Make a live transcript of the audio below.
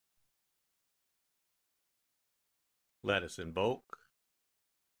Let us invoke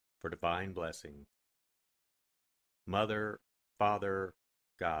for divine blessing. Mother, Father,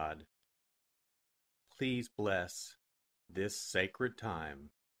 God, please bless this sacred time.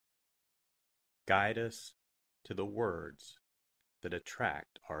 Guide us to the words that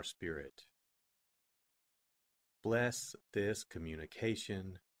attract our spirit. Bless this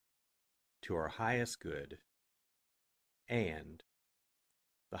communication to our highest good and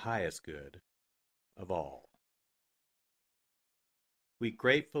the highest good of all. We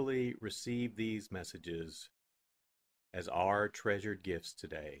gratefully receive these messages as our treasured gifts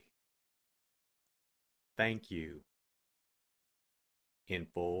today. Thank you in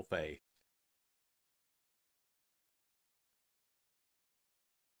full faith.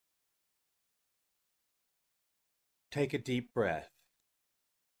 Take a deep breath.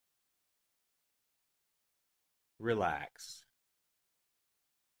 Relax.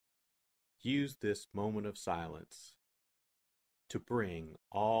 Use this moment of silence to bring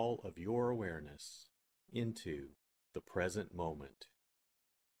all of your awareness into the present moment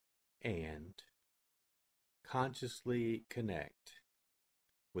and consciously connect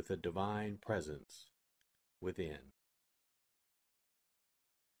with the divine presence within.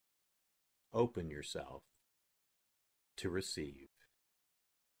 Open yourself to receive.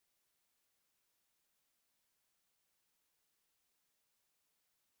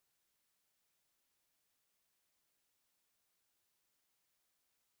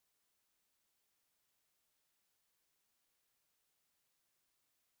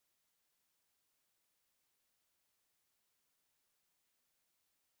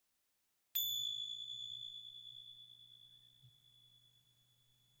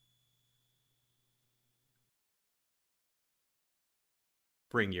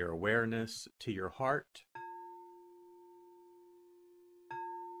 Bring your awareness to your heart.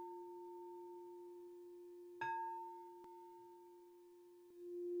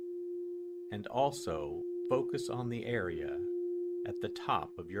 And also focus on the area at the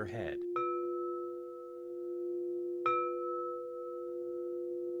top of your head.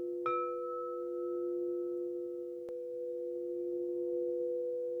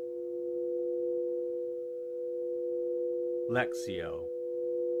 Lectio.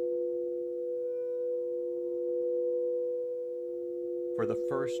 For the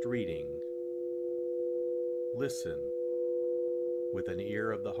first reading, listen with an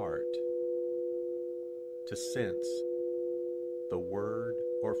ear of the heart to sense the word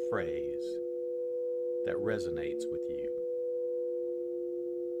or phrase that resonates with you.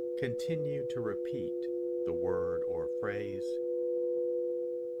 Continue to repeat the word or phrase.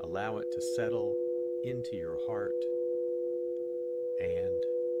 Allow it to settle into your heart and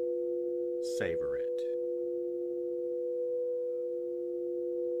savor it.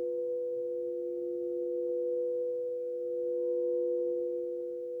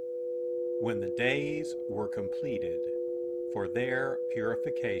 When the days were completed for their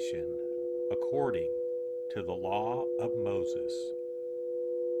purification according to the law of Moses,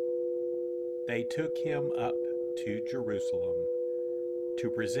 they took him up to Jerusalem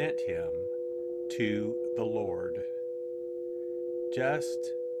to present him to the Lord, just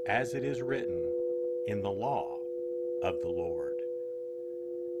as it is written in the law of the Lord.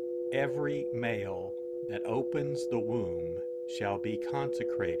 Every male that opens the womb shall be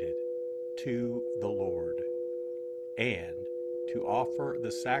consecrated to the Lord, and to offer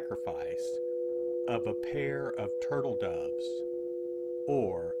the sacrifice of a pair of turtle doves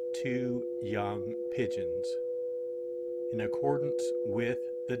or 2 young pigeons, in accordance with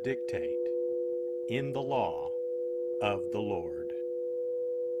the dictate in the law of the Lord.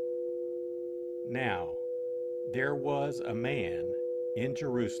 Now there was a man in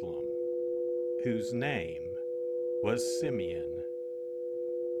Jerusalem whose name was Simeon.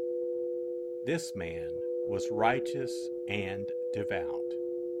 This man was righteous and devout,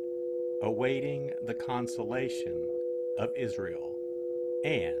 awaiting the consolation of Israel,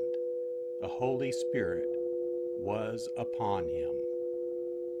 and the Holy Spirit was upon him.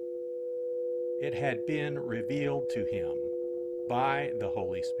 It had been revealed to him by the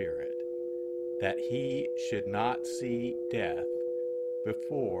Holy Spirit that he should not see death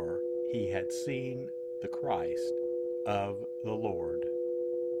before he had seen the Christ of the Lord.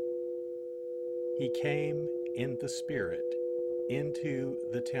 He came in the Spirit into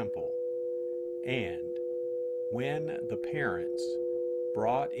the temple, and when the parents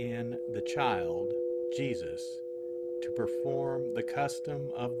brought in the child, Jesus, to perform the custom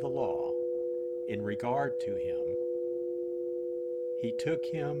of the law in regard to him, he took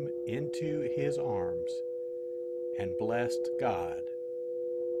him into his arms and blessed God,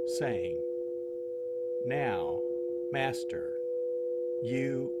 saying, "Now Master,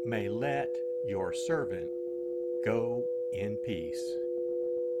 you may let your servant go in peace,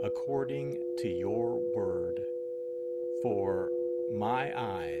 according to your word, for my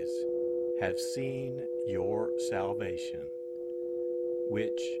eyes have seen your salvation,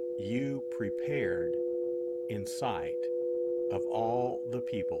 which you prepared in sight of all the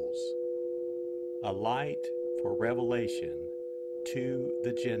peoples, a light for revelation to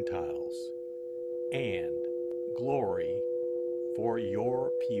the Gentiles, and glory for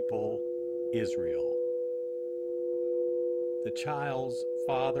your people Israel. The child's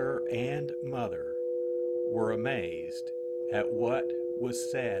father and mother were amazed at what was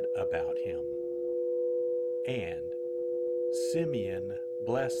said about him, and Simeon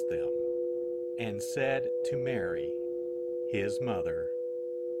blessed them and said to Mary, his mother,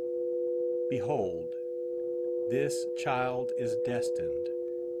 Behold, this child is destined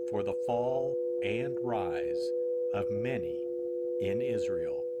for the fall and rise of many in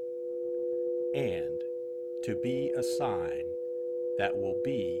Israel, and to be a sign that will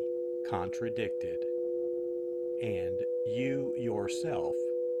be contradicted, and you yourself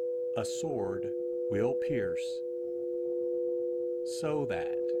a sword will pierce, so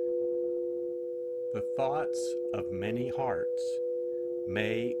that the thoughts of many hearts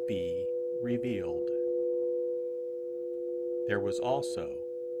may be revealed. There was also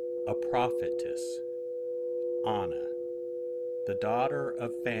a prophetess, Anna, the daughter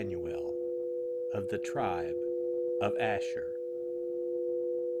of Phanuel, of the tribe of Asher.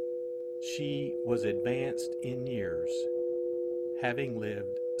 She was advanced in years, having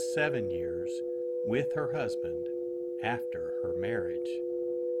lived 7 years with her husband after her marriage,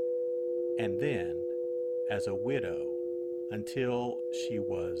 and then as a widow until she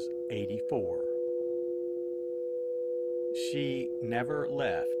was 84. She never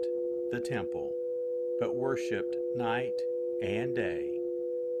left the temple, but worshipped night and day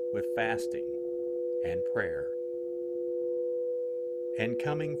with fasting and prayer. And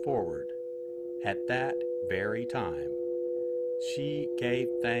coming forward at that very time, she gave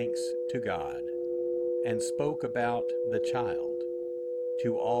thanks to God and spoke about the child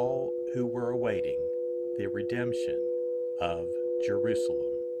to all who were awaiting the redemption of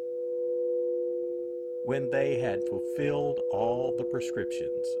Jerusalem. When they had fulfilled all the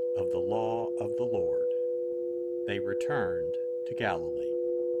prescriptions of the law of the Lord, they returned to Galilee,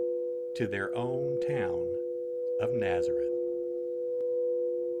 to their own town of Nazareth.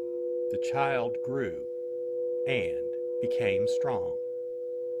 The child grew and became strong,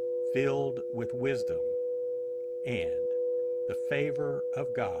 filled with wisdom, and the favor of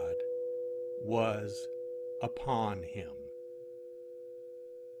God was upon him.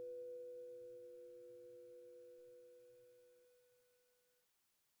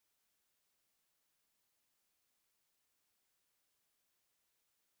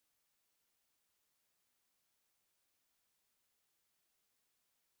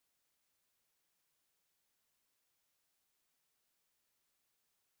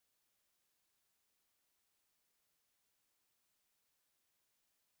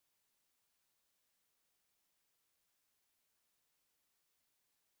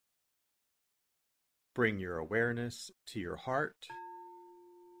 Bring your awareness to your heart.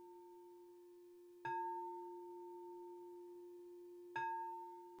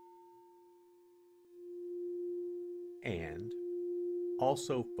 And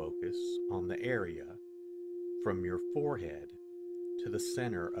also focus on the area from your forehead to the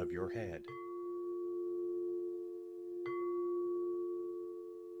center of your head.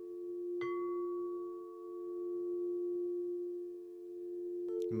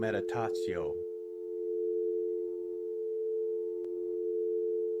 Meditatio.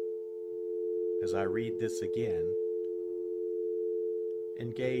 As I read this again,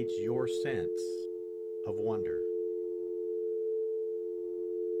 engage your sense of wonder.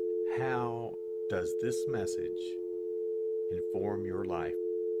 How does this message inform your life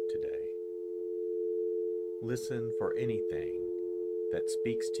today? Listen for anything that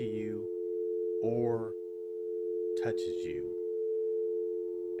speaks to you or touches you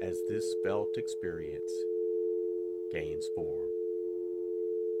as this felt experience gains form.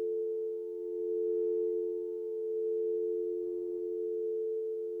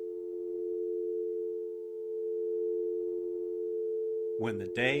 When the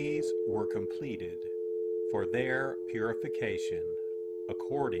days were completed for their purification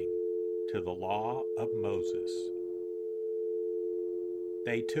according to the law of Moses,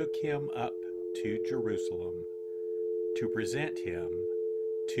 they took him up to Jerusalem to present him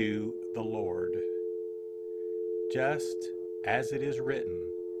to the Lord, just as it is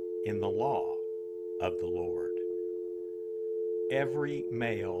written in the law of the Lord, Every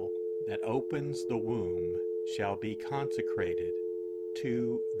male that opens the womb shall be consecrated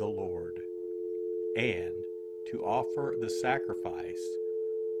to the Lord, and to offer the sacrifice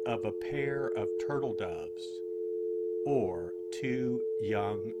of a pair of turtle doves or 2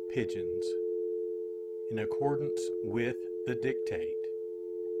 young pigeons, in accordance with the dictate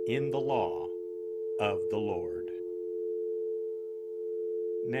in the law of the Lord.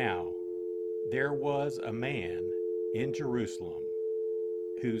 Now there was a man in Jerusalem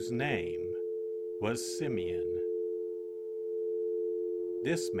whose name was Simeon.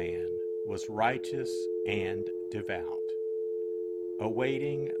 This man was righteous and devout,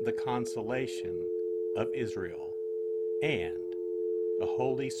 awaiting the consolation of Israel, and the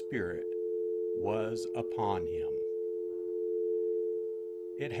Holy Spirit was upon him.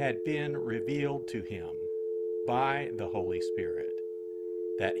 It had been revealed to him by the Holy Spirit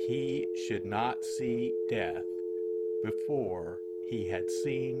that he should not see death before he had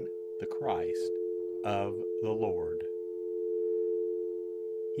seen the Christ of the Lord.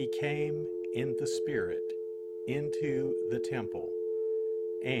 He came in the Spirit into the temple,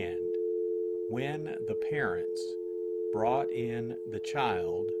 and when the parents brought in the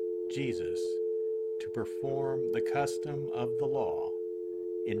child, Jesus, to perform the custom of the law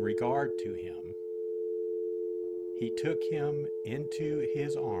in regard to him, he took him into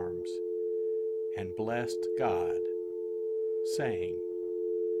his arms and blessed God, saying,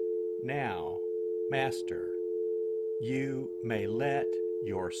 "Now, Master, you may let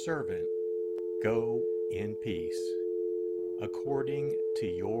your servant go in peace, according to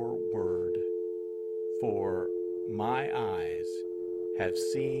your word, for my eyes have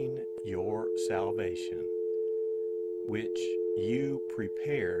seen your salvation, which you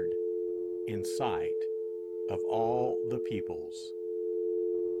prepared in sight of all the peoples,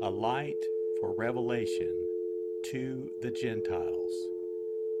 a light for revelation to the Gentiles,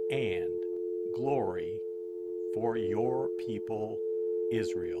 and glory for your people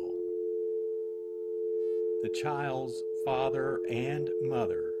Israel." The child's father and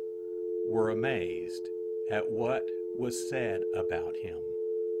mother were amazed at what was said about him,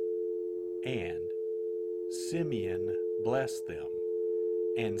 and Simeon blessed them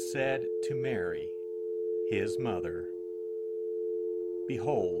and said to Mary, his mother,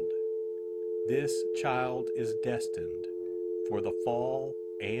 "Behold, this child is destined for the fall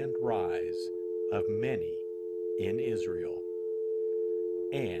and rise of many in Israel,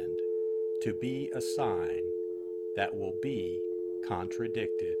 and to be a sign that will be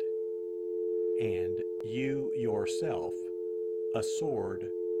contradicted, and you yourself a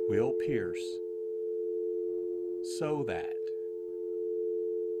sword will pierce, so that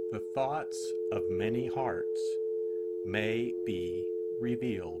the thoughts of many hearts may be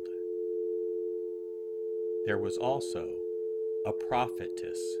revealed." There was also a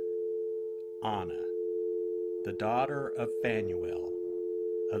prophetess, Anna, the daughter of Phanuel,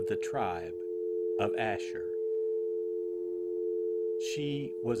 of the tribe of Asher.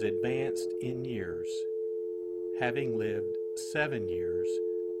 She was advanced in years, having lived 7 years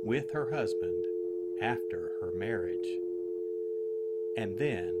with her husband after her marriage, and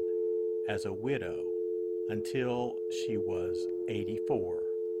then as a widow until she was 84.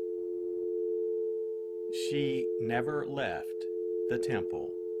 She never left the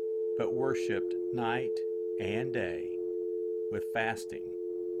temple, but worshipped night and day with fasting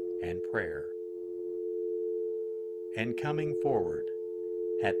and prayer. And coming forward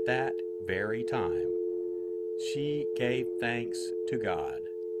at that very time, she gave thanks to God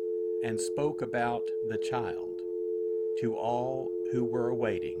and spoke about the child to all who were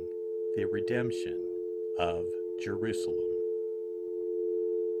awaiting the redemption of Jerusalem.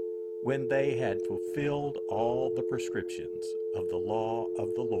 When they had fulfilled all the prescriptions of the law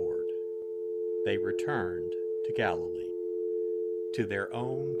of the Lord, they returned to Galilee, to their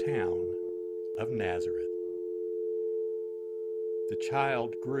own town of Nazareth. The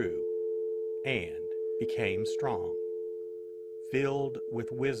child grew and became strong, filled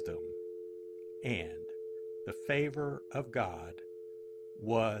with wisdom, and the favor of God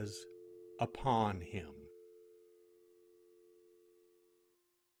was upon him.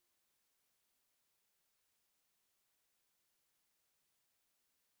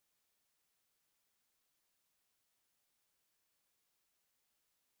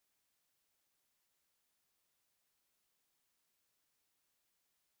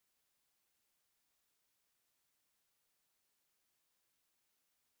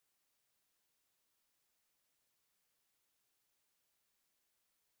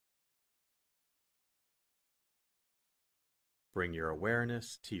 Bring your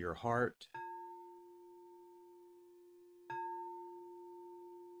awareness to your heart.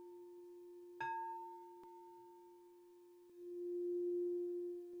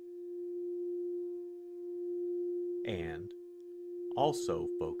 Also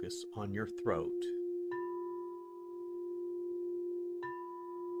focus on your throat.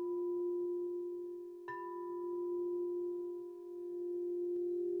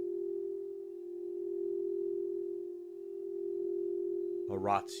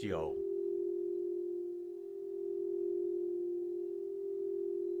 Oratio.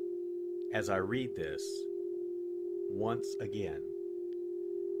 As I read this, once again,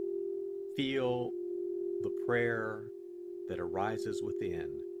 feel the prayer that arises within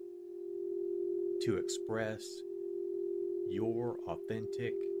to express your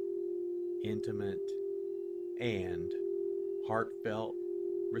authentic, intimate, and heartfelt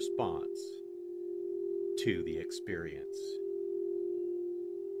response to the experience.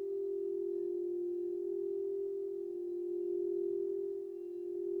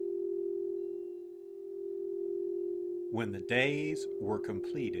 When the days were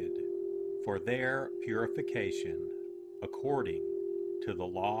completed for their purification according to the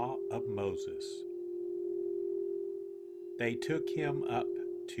law of Moses, they took him up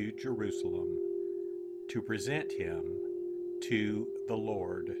to Jerusalem to present him to the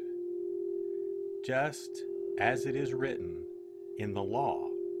Lord, just as it is written in the law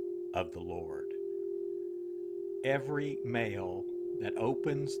of the Lord. Every male that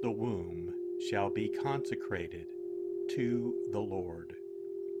opens the womb shall be consecrated to the Lord,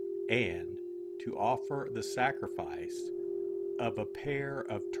 and to offer the sacrifice of a pair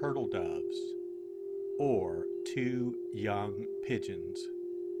of turtle doves or 2 young pigeons,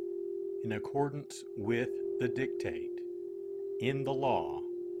 in accordance with the dictate in the law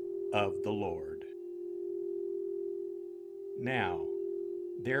of the Lord. Now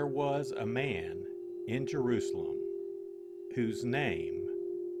there was a man in Jerusalem whose name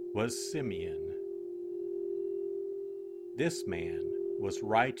was Simeon. This man was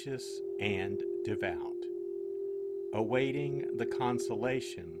righteous and devout, awaiting the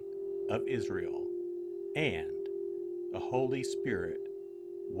consolation of Israel, and the Holy Spirit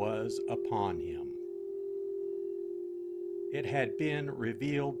was upon him. It had been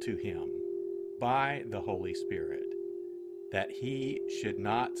revealed to him by the Holy Spirit that he should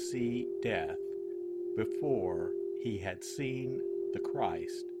not see death before he had seen the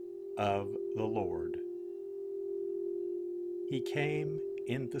Christ of the Lord. He came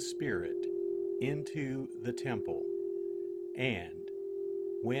in the Spirit into the temple, and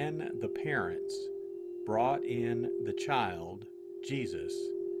when the parents brought in the child, Jesus,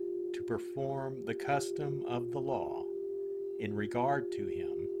 to perform the custom of the law in regard to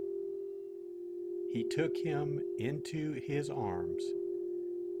him, he took him into his arms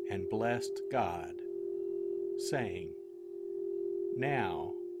and blessed God, saying,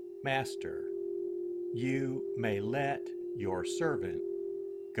 "Now, Master, you may let your servant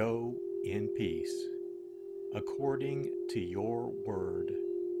go in peace, according to your word,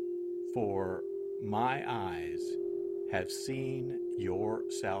 for my eyes have seen your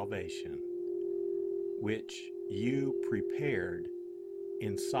salvation, which you prepared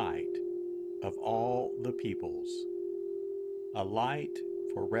in sight of all the peoples, a light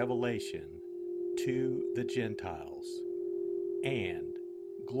for revelation to the Gentiles, and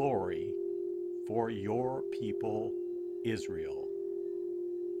glory for your people Israel."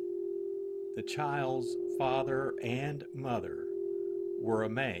 The child's father and mother were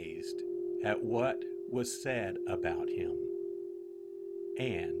amazed at what was said about him,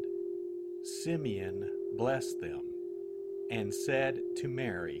 and Simeon blessed them and said to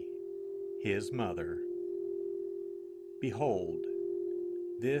Mary, his mother, "Behold,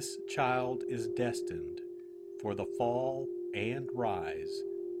 this child is destined for the fall and rise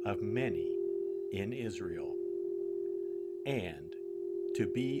of many in Israel, and to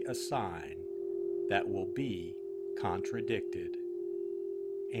be a sign that will be contradicted,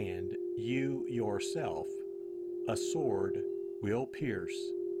 and you yourself a sword will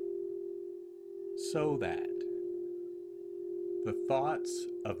pierce, so that the thoughts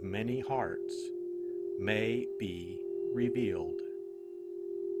of many hearts may be revealed."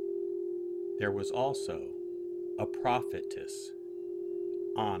 There was also a prophetess,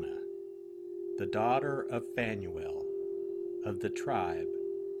 Anna, the daughter of Phanuel, of the tribe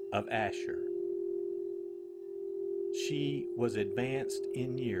of Asher. She was advanced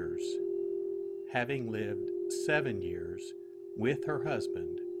in years, having lived 7 years with her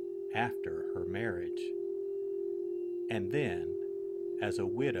husband after her marriage, and then as a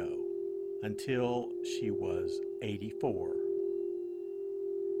widow until she was 84.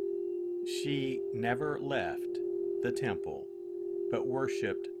 She never left the temple, but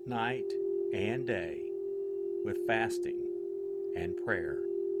worshipped night and day with fasting and prayer.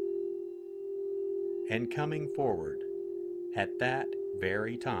 And coming forward, At that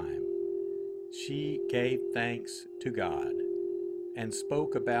very time, she gave thanks to God and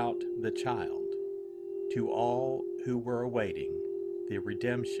spoke about the child to all who were awaiting the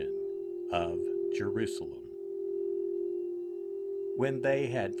redemption of Jerusalem. When they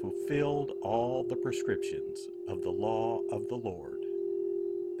had fulfilled all the prescriptions of the law of the Lord,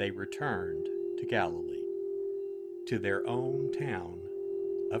 they returned to Galilee, to their own town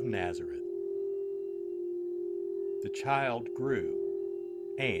of Nazareth. The child grew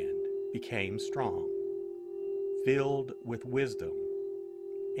and became strong, filled with wisdom,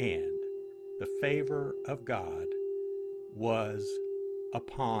 and the favor of God was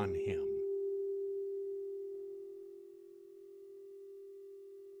upon him.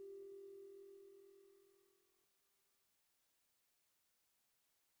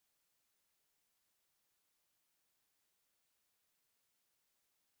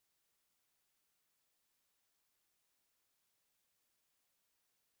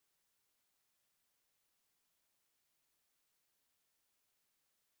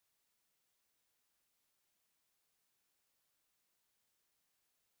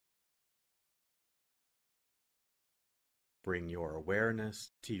 Bring your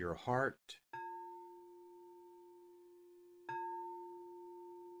awareness to your heart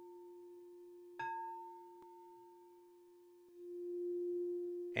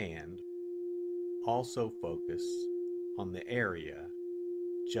and also focus on the area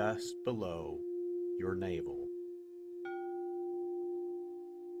just below your navel.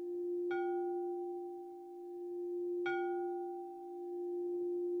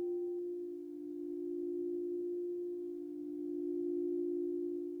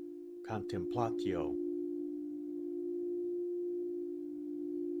 Contemplatio.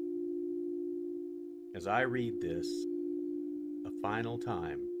 As I read this a final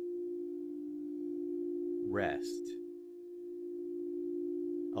time, rest.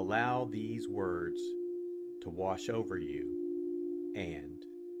 Allow these words to wash over you and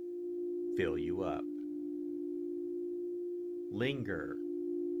fill you up. Linger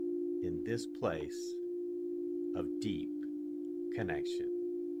in this place of deep connection.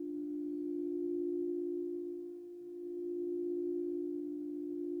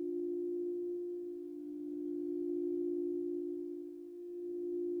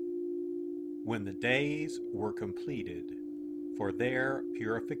 When the days were completed for their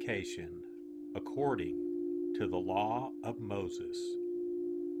purification according to the law of Moses,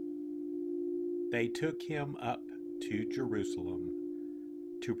 they took him up to Jerusalem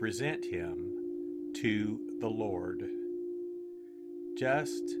to present him to the Lord,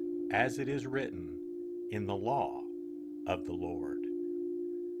 just as it is written in the law of the Lord.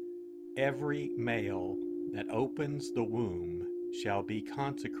 Every male that opens the womb shall be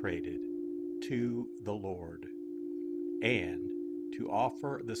consecrated to the Lord, and to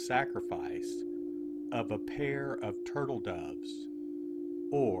offer the sacrifice of a pair of turtle doves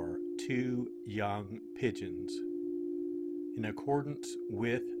or 2 young pigeons, in accordance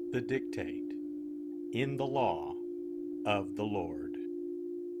with the dictate in the law of the Lord.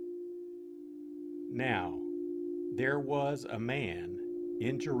 Now there was a man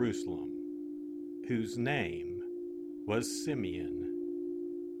in Jerusalem whose name was Simeon.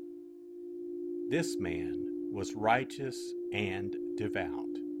 This man was righteous and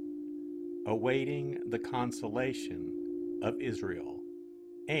devout, awaiting the consolation of Israel,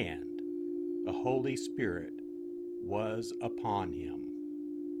 and the Holy Spirit was upon him.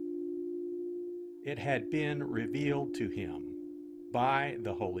 It had been revealed to him by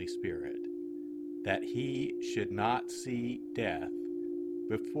the Holy Spirit that he should not see death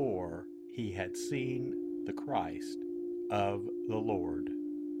before he had seen the Christ of the Lord.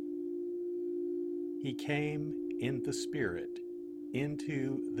 He came in the Spirit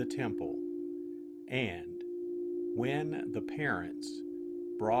into the temple, and when the parents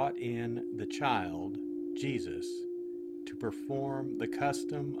brought in the child, Jesus, to perform the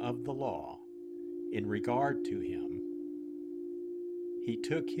custom of the law in regard to him, he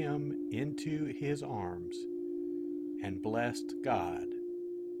took him into his arms and blessed God,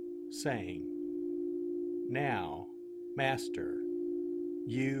 saying, "Now, Master,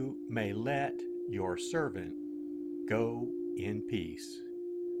 you may let your servant go in peace,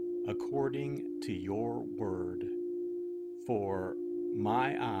 according to your word, for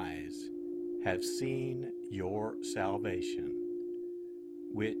my eyes have seen your salvation,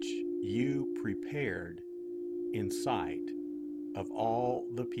 which you prepared in sight of all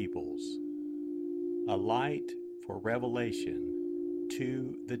the peoples, a light for revelation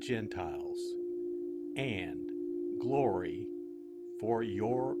to the Gentiles, and glory for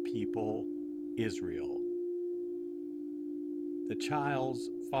your people Israel." the child's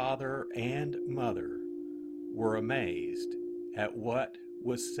father and mother were amazed at what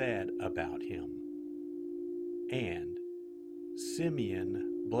was said about him. And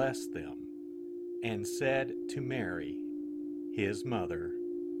Simeon blessed them and said to Mary, his mother,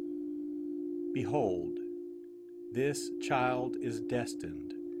 "Behold, this child is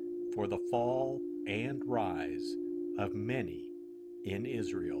destined for the fall and rise of many in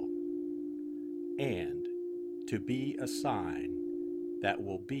Israel, and to be a sign that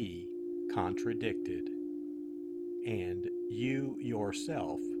will be contradicted, and you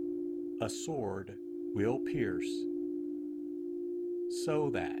yourself a sword will pierce,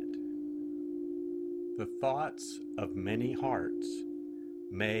 so that the thoughts of many hearts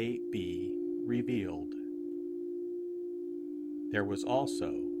may be revealed." There was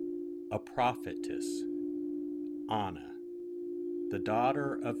also a prophetess, Anna, the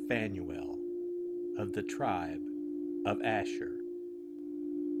daughter of Phanuel, of the tribe of Asher.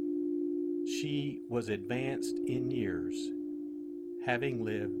 She was advanced in years, having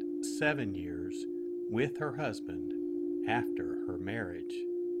lived 7 years with her husband after her marriage,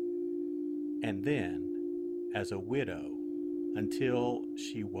 and then as a widow until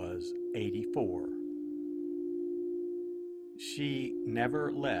she was 84. She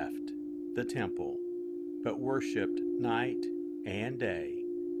never left the temple, but worshipped night and day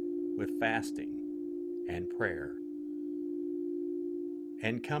with fasting and prayer.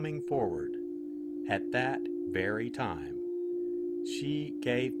 And coming forward at that very time, she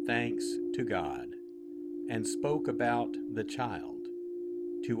gave thanks to God and spoke about the child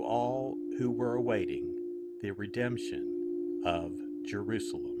to all who were awaiting the redemption of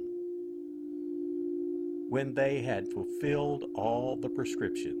Jerusalem. When they had fulfilled all the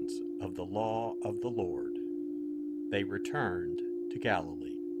prescriptions of the law of the Lord, they returned to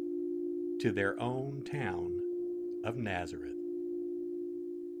Galilee, to their own town of Nazareth.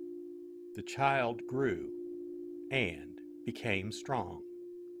 The child grew and became strong,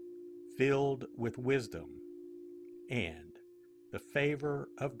 filled with wisdom, and the favor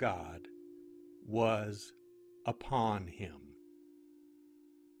of God was upon him.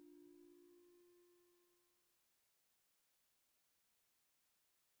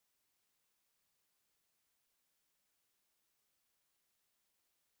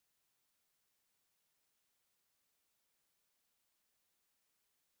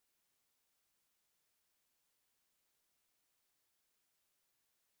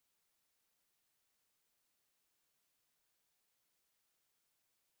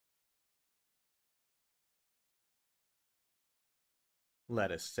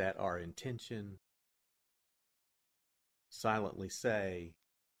 Let us set our intention. Silently say,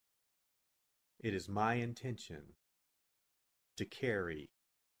 "It is my intention to carry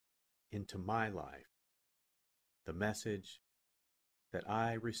into my life the message that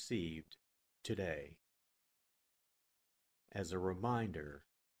I received today as a reminder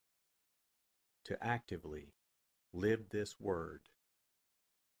to actively live this word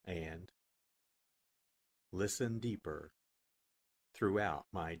and listen deeper throughout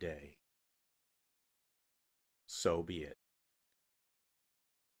my day." So be it.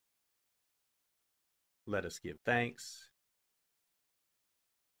 Let us give thanks.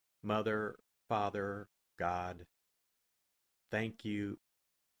 Mother, Father, God, thank you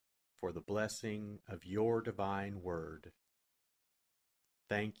for the blessing of your divine word.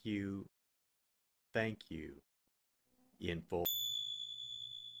 Thank you in full.